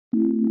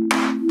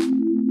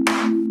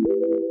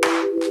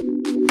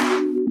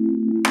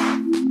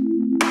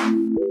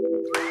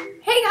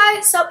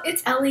guys, so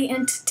it's Ellie,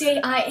 and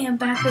today I am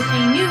back with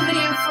a new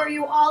video for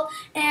you all.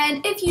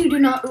 And if you do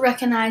not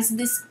recognize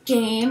this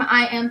game,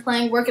 I am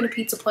playing Work at a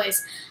Pizza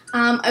Place.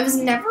 I was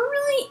never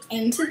really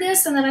into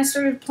this, and then I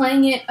started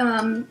playing it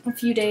a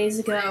few days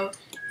ago,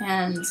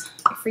 and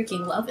I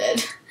freaking love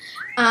it.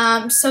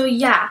 So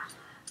yeah,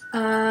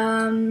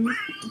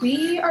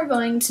 we are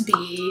going to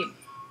be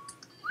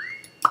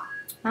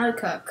not a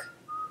cook,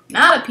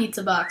 not a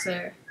pizza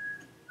boxer,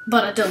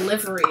 but a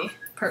delivery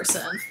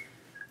person.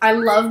 I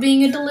love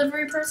being a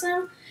delivery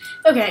person.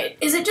 Okay,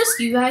 is it just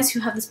you guys who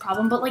have this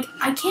problem? But like,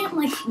 I can't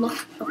like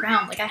look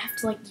around. Like, I have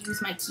to like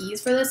use my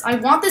keys for this. I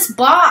want this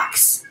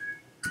box.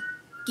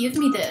 Give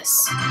me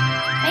this.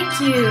 Thank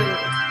you.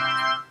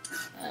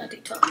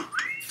 Detail.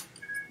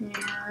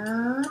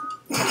 Yeah.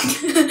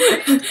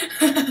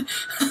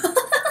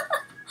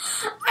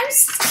 I'm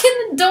stuck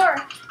in the door.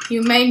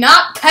 You may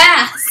not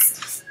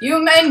pass. You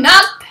may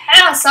not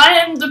pass. I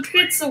am the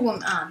pizza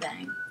woman. Ah,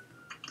 dang.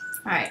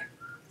 All right.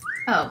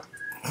 Oh.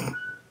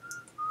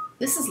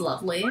 This is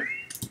lovely.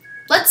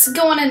 Let's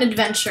go on an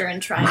adventure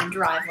and try and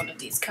drive one of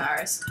these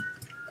cars.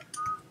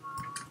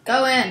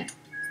 Go in.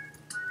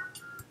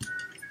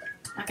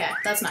 Okay,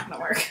 that's not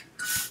gonna work.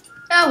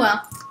 Oh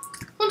well.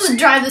 We'll just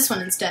drive this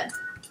one instead.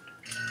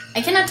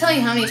 I cannot tell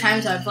you how many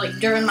times I've like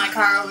driven my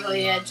car over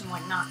the edge and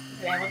like not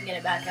been able to get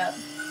it back up.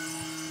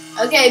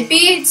 Okay,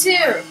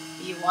 B2.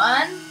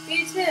 B1,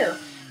 B2.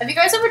 Have you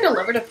guys ever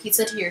delivered a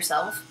pizza to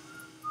yourself?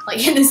 Like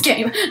in this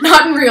game,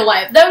 not in real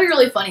life. That would be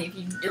really funny if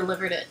you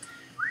delivered it.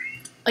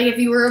 Like if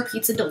you were a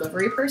pizza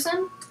delivery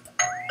person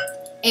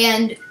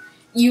and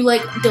you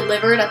like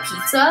delivered a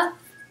pizza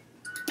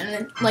and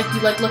then like you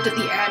like looked at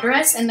the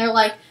address and they're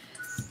like,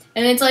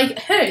 and it's like,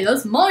 hey,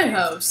 that's my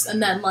house. And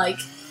then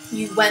like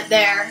you went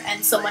there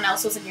and someone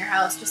else was in your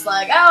house just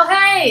like, oh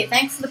hey,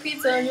 thanks for the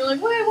pizza. And you're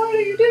like, wait, what are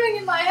you doing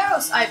in my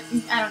house? I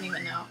don't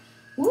even know.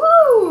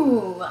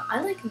 Woo! I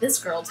like this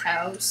girl's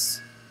house.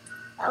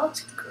 That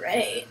looks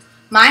great.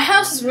 My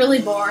house is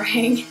really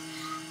boring.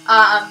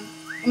 I'm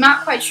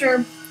not quite sure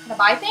how to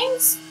buy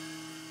things,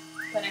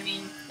 but I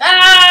mean,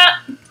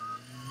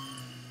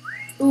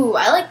 Ooh,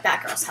 I like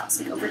that girl's house,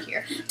 like over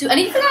here. Do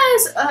any of you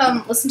guys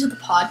listen to the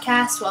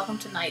podcast, Welcome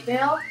to Night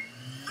Vale?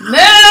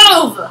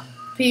 Move!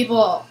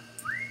 People!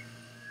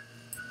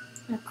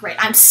 Oh, great,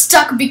 I'm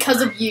stuck because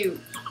of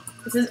you.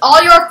 This is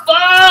all your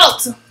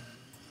fault!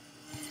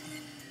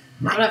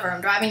 Whatever,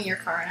 I'm driving your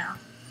car now.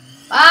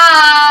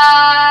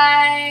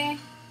 Bye!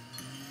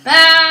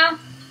 Ah.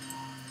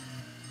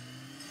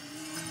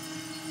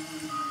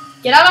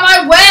 Get out of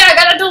my way! I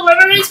gotta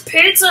deliver these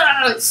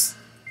pizzas!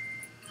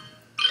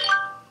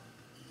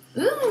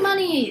 Ooh,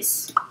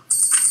 monies!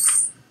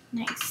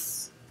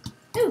 Nice.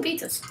 Ooh,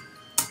 pizzas.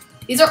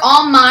 These are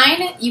all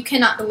mine. You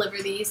cannot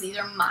deliver these. These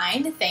are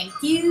mine. Thank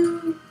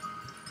you.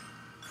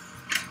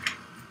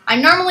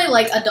 I'm normally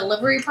like a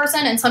delivery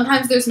person, and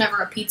sometimes there's never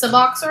a pizza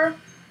boxer.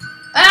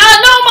 Ah,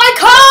 no, my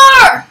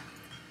car!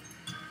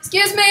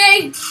 Excuse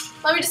me!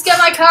 Let me just get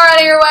my car out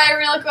of your way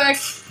real quick.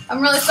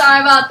 I'm really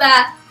sorry about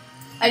that.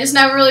 I just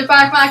never really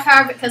parked my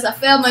car because I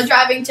failed my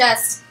driving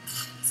test.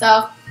 So,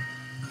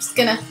 I'm just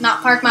gonna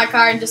not park my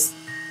car and just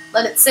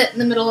let it sit in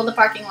the middle of the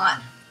parking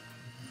lot.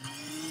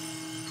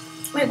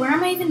 Wait, where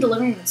am I even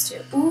delivering this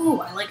to? Ooh,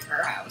 I like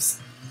her house.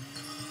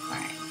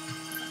 Alright.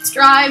 Let's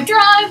drive,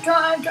 drive,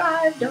 drive,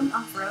 drive. Don't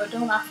off-road,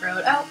 don't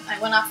off-road. Oh, I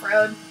went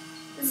off-road.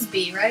 This is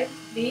B, right?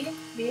 B?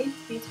 B?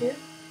 B2?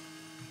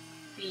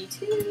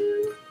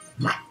 B2.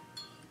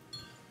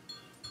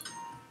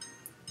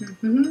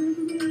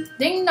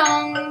 Ding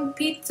dong,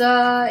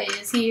 pizza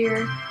is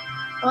here.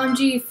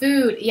 OMG,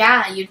 food.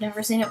 Yeah, you've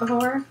never seen it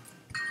before?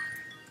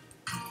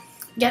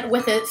 Get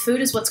with it. Food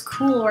is what's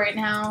cool right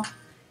now.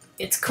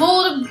 It's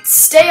cool to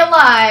stay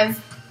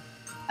alive.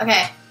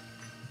 Okay.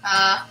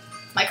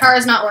 My car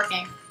is not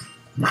working.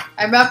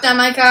 I broke down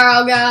my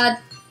car, oh god.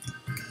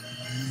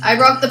 I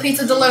broke the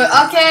pizza delivery.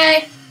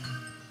 Okay.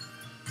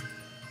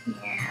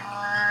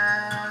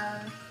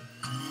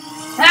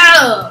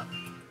 Oh!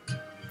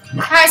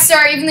 Hi,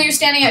 sir. Even though you're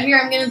standing out here,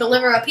 I'm going to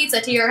deliver a pizza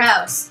to your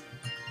house.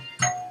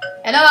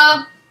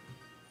 Hello?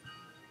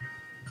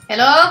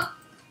 Hello?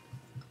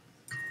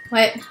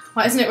 Wait,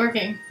 why isn't it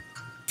working?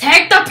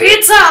 Take the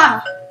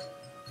pizza!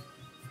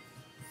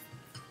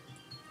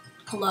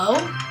 Hello?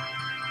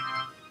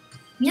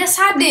 Yes,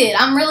 I did.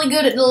 I'm really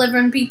good at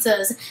delivering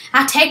pizzas.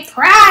 I take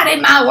pride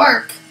in my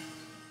work.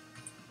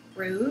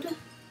 Rude.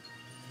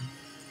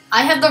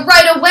 I have the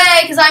right of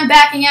way because I'm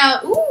backing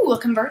out. Ooh, a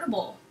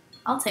convertible.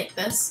 I'll take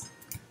this.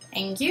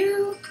 Thank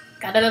you.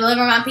 Gotta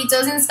deliver my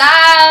pizzas in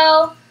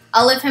style.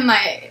 I'll leave him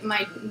my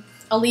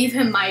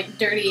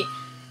dirty,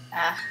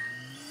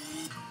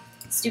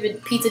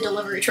 stupid pizza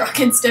delivery truck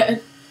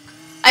instead.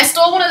 I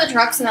stole one of the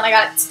trucks and then I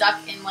got it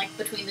stuck in like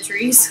between the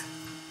trees.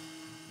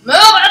 Move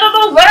out of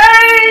the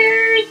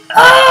way!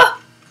 Ah!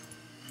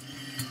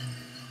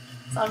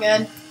 It's all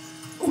good.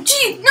 Oh,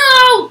 gee,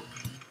 no!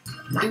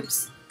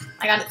 Oops.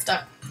 I got it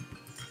stuck.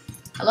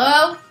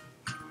 Hello?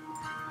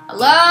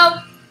 Hello?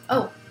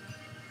 Oh.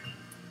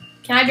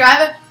 Can I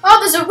drive it? Oh,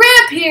 there's a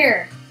ramp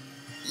here!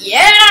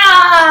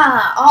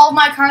 Yeah! All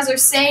my cars are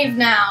saved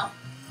now.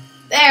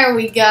 There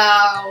we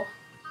go.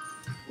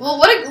 Well,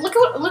 look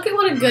at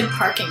what a good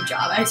parking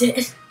job I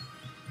did.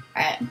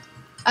 Alright.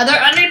 Are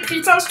there any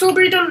pizzas to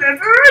be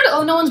delivered?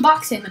 Oh, no one's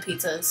boxing the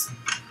pizzas.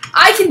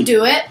 I can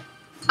do it.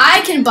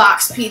 I can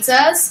box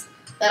pizzas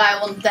that I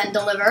will then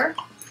deliver.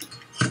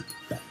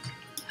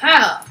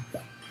 How?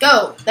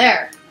 Go.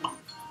 There.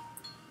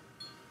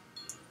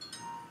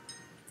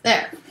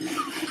 There.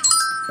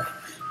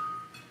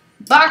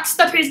 Box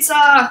the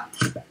pizza!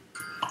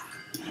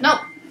 Nope.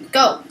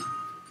 Go.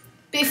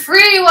 Be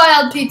free,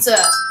 wild pizza!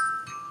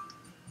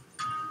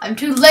 I'm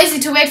too lazy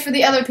to wait for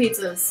the other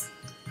pizzas.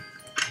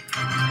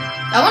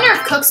 I wonder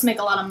if cooks make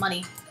a lot of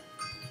money.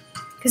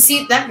 Cause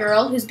see, that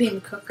girl who's being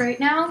the cook right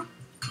now,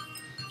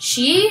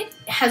 she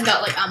has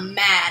got like a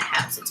mad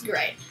house. It's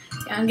great.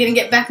 I'm gonna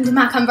get back into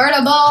my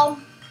convertible.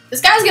 This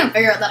guy's gonna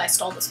figure out that I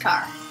stole this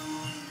car.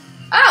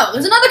 Oh,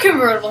 there's another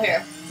convertible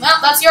here. Well,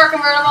 that's your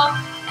convertible.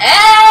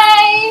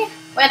 Hey!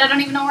 Wait, I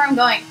don't even know where I'm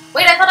going.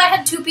 Wait, I thought I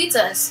had 2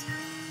 pizzas.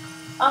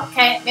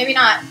 Okay, maybe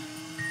not.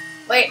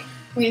 Wait,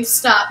 we need to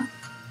stop.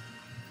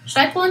 Should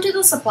I pull into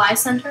the supply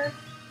center?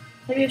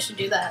 Maybe I should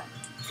do that.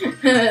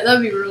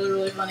 That'd be really,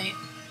 really funny.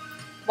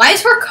 Why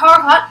is her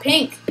car hot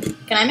pink?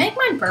 Can I make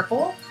mine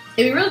purple?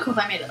 It'd be really cool if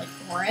I made it like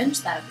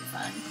orange. That would be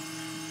fun.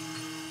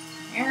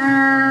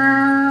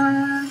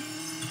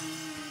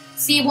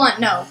 C1,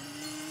 no.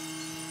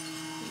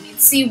 You need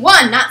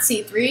C1, not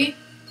C3.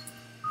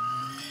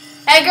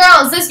 Hey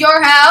girl, is this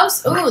your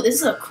house? Ooh, this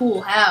is a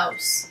cool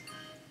house.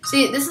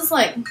 See, this is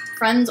like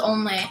friends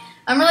only.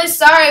 I'm really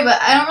sorry, but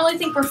I don't really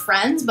think we're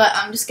friends, but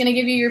I'm just gonna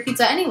give you your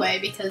pizza anyway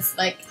because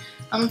like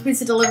I'm a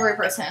pizza delivery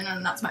person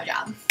and that's my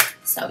job.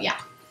 So yeah.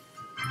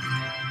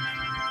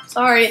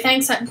 Sorry,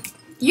 thanks.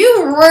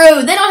 You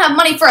rude! They don't have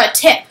money for a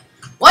tip!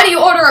 Why do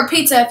you order a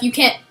pizza if you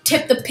can't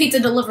tip the pizza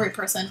delivery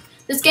person?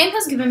 This game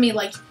has given me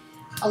like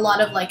a lot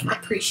of like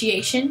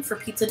appreciation for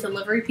pizza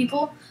delivery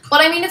people.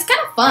 But I mean it's kind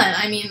of fun.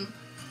 I mean,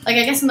 like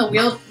I guess in the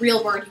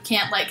real world you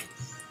can't like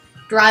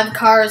drive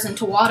cars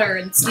into water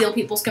and steal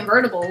people's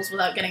convertibles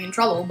without getting in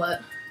trouble,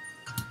 but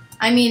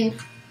I mean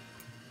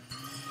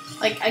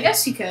like I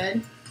guess you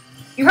could.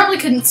 You probably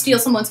couldn't steal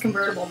someone's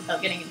convertible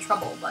without getting in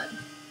trouble, but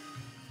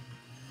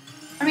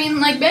I mean,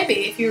 like, maybe,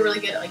 if you're really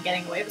good at, like,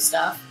 getting away with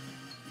stuff.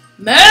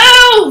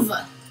 Move!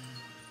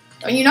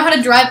 Don't you know how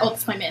to drive? Oh,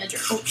 that's my manager.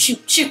 Oh,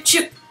 shoot, shoot,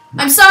 shoot.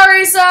 I'm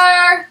sorry,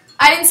 sir!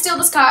 I didn't steal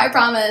this car, I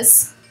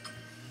promise.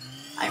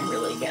 I'm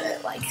really good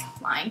at, like,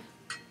 lying.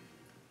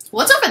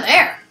 What's over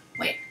there?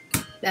 Wait.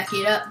 Back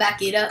it up,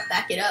 back it up,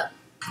 back it up.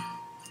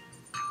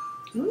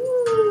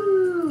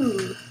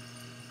 Ooh.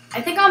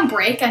 I think on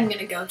break, I'm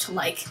gonna go to,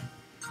 like...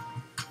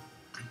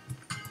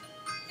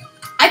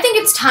 I think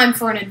it's time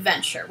for an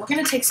adventure. We're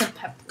gonna take some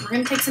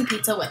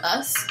pizza with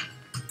us.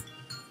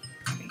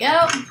 There we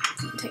go.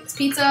 Take this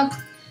pizza.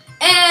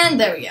 And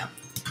there we go.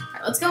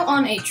 Alright, let's go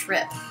on a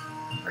trip.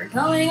 We're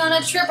going on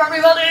a trip,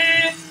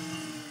 everybody!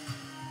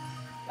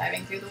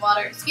 Diving through the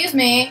water. Excuse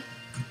me.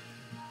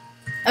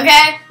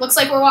 Okay, looks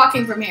like we're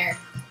walking from here.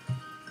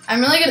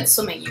 I'm really good at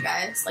swimming, you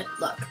guys. Like,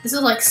 look. This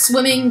is like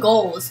swimming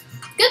goals.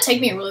 It's gonna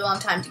take me a really long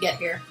time to get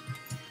here.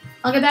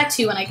 I'll get back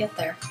to you when I get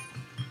there.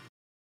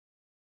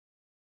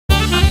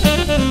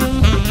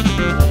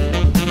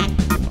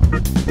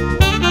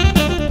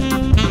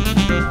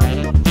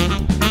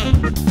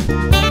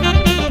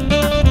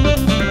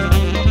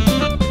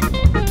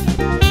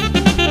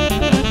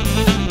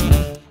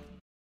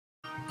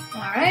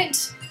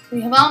 Alright,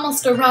 we have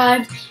almost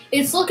arrived.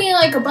 It's looking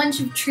like a bunch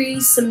of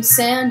trees, some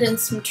sand, and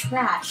some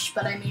trash,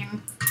 but I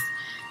mean,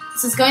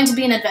 this is going to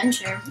be an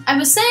adventure. I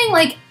was saying,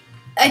 like,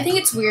 I think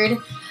it's weird,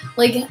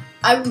 like,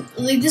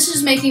 this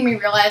is making me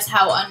realize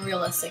how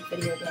unrealistic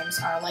video games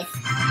are. Like,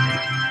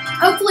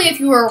 hopefully if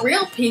you were a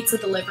real pizza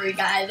delivery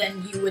guy,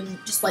 then you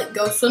wouldn't just, like,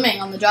 go swimming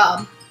on the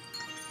job.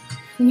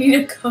 You need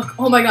a cook.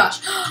 Oh my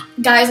gosh.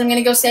 Guys, I'm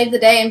gonna go save the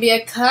day and be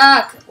a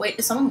cook. Wait,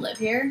 does someone live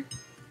here?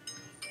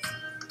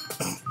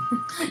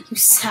 You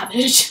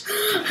savage.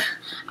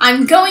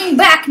 I'm going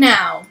back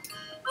now.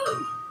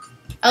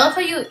 I love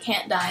how you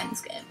can't die in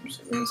this game. I'm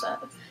just really sad.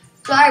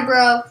 Sorry,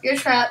 bro. You're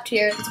trapped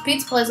here. There's a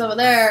pizza place over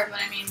there, but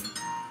I mean...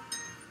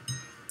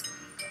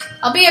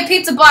 I'll be a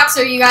pizza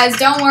boxer, you guys.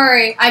 Don't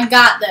worry. I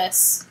got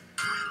this.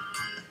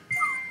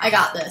 I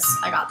got this.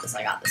 I got this.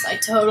 I got this. I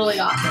totally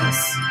got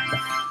this.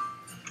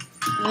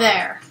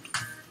 There.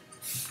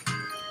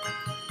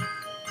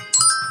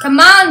 Come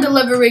on,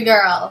 delivery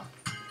girl.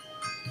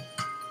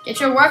 Get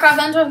your work off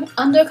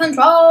under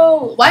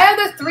control. Why are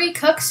there 3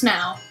 cooks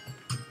now?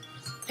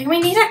 Like, we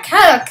need a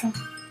cook.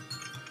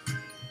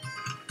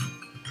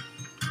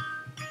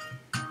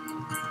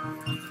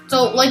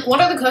 So, like, what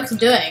are the cooks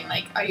doing?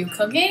 Like, are you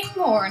cooking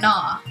or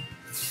not?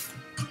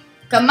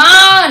 Come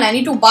on, I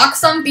need to box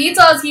some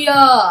pizzas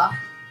here.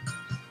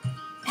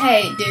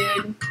 Hey,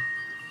 dude.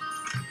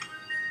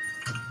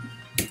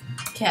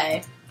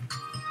 Okay.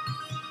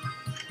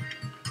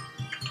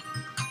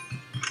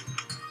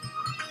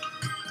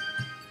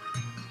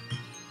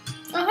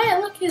 Oh,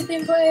 hey, look, he's the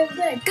employee of the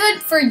day.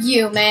 Good for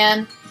you,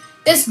 man.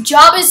 This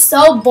job is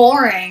so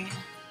boring.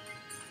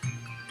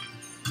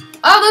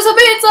 Oh, there's a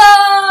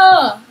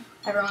pizza!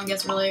 Everyone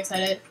gets really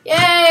excited.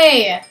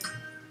 Yay!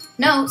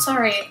 No,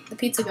 sorry. The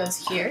pizza goes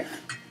here.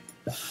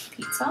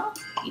 Pizza?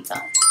 Pizza.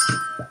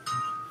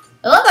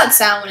 I love that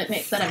sound when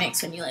that it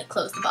makes when you like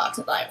close the box.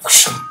 It's like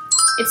whoosh.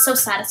 It's so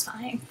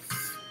satisfying.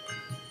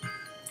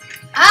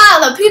 Ah,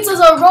 the pizzas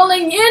are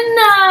rolling in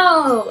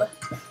now!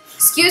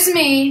 Excuse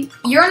me,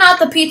 you're not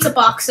the pizza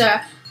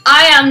boxer.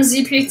 I am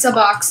the pizza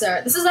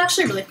boxer. This is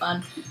actually really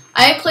fun.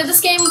 I played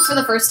this game for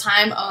the first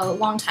time a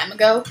long time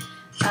ago,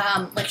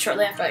 like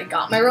shortly after I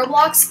got my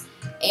Roblox,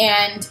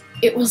 and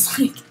it was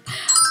like,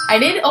 I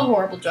did a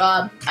horrible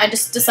job. I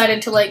just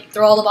decided to like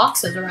throw all the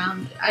boxes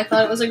around. I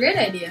thought it was a great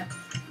idea.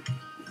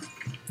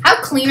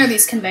 How clean are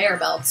these conveyor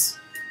belts?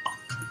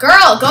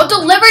 Girl, go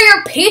deliver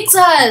your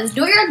pizzas!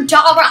 Do your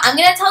job or I'm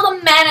gonna tell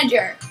the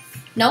manager!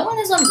 No one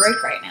is on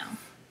break right now.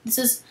 This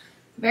is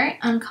very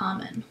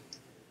uncommon.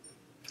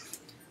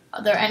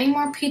 Are there any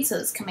more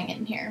pizzas coming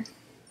in here?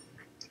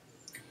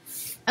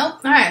 Oh,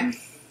 alright.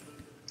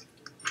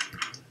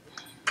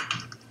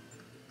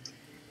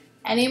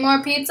 Any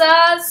more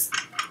pizzas?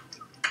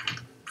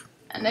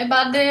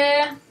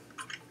 Anybody?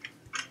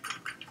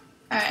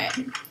 Alright.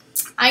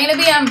 I'm gonna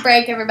be on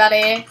break,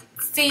 everybody.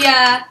 See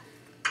ya!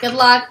 Good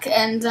luck,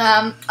 and,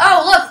 oh,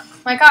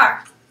 look! My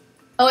car.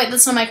 Oh, wait,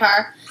 that's not my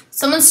car.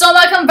 Someone stole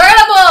my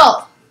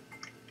convertible!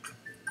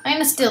 I'm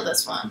gonna steal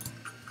this one.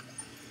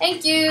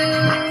 Thank you!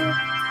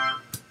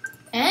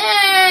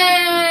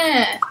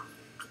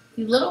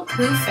 You little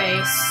poo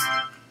face.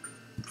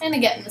 I'm gonna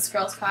get in this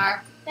girl's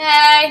car.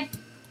 Hey!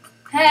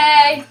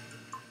 Hey!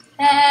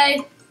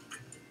 Hey!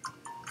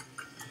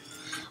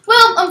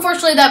 Well,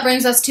 unfortunately, that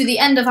brings us to the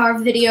end of our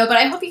video, but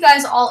I hope you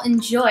guys all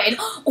enjoyed.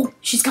 Oh,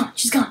 she's gone.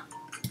 She's gone.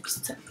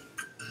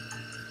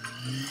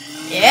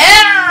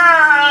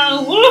 Yeah!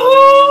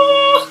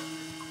 Woohoo!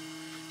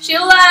 She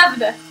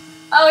left.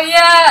 Oh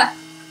yeah!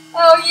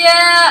 Oh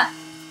yeah!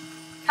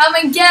 Come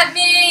and get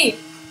me!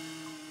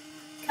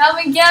 Come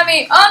and get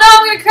me! Oh no!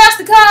 I'm gonna crash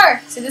the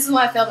car! See, this is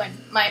why I failed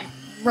my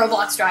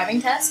Roblox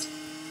driving test.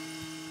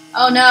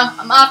 Oh no!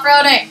 I'm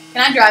off-roading.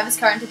 Can I drive this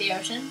car into the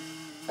ocean?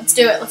 Let's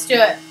do it. Let's do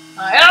it.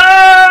 Oh!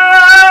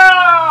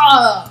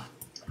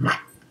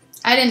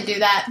 I didn't do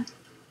that.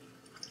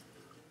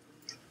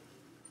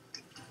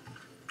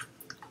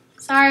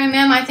 Sorry,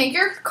 ma'am, I think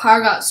your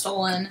car got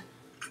stolen.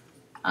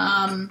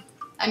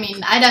 I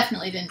mean, I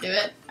definitely didn't do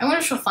it. I wonder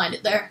if she'll find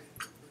it there.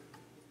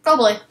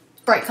 Probably.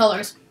 Bright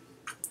colors.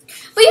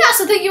 But yeah,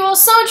 so thank you all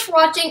so much for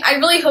watching. I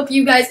really hope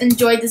you guys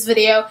enjoyed this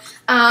video.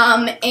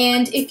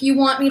 And if you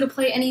want me to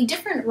play any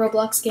different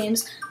Roblox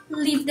games,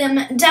 leave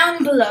them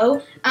down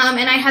below.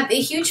 And I have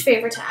a huge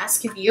favor to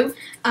ask of you.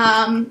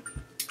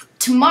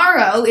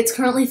 Tomorrow, it's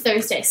currently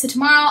Thursday, so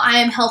tomorrow I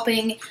am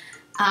helping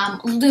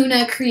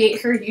Luna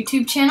create her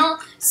YouTube channel.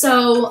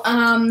 So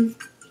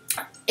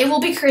it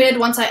will be created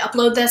once I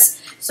upload this.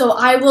 So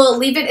I will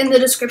leave it in the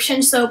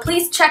description, so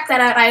please check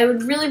that out. I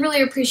would really,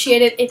 really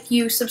appreciate it if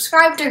you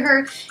subscribe to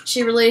her.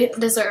 She really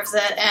deserves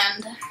it,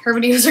 and her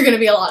videos are going to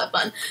be a lot of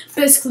fun.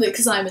 Basically,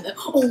 because I'm in them.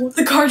 Oh,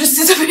 the car just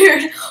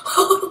disappeared.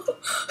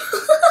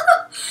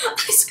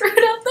 I screwed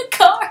up the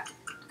car.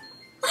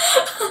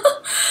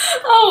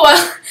 Oh,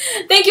 well.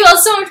 Thank you all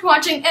so much for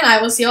watching, and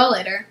I will see you all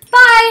later.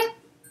 Bye!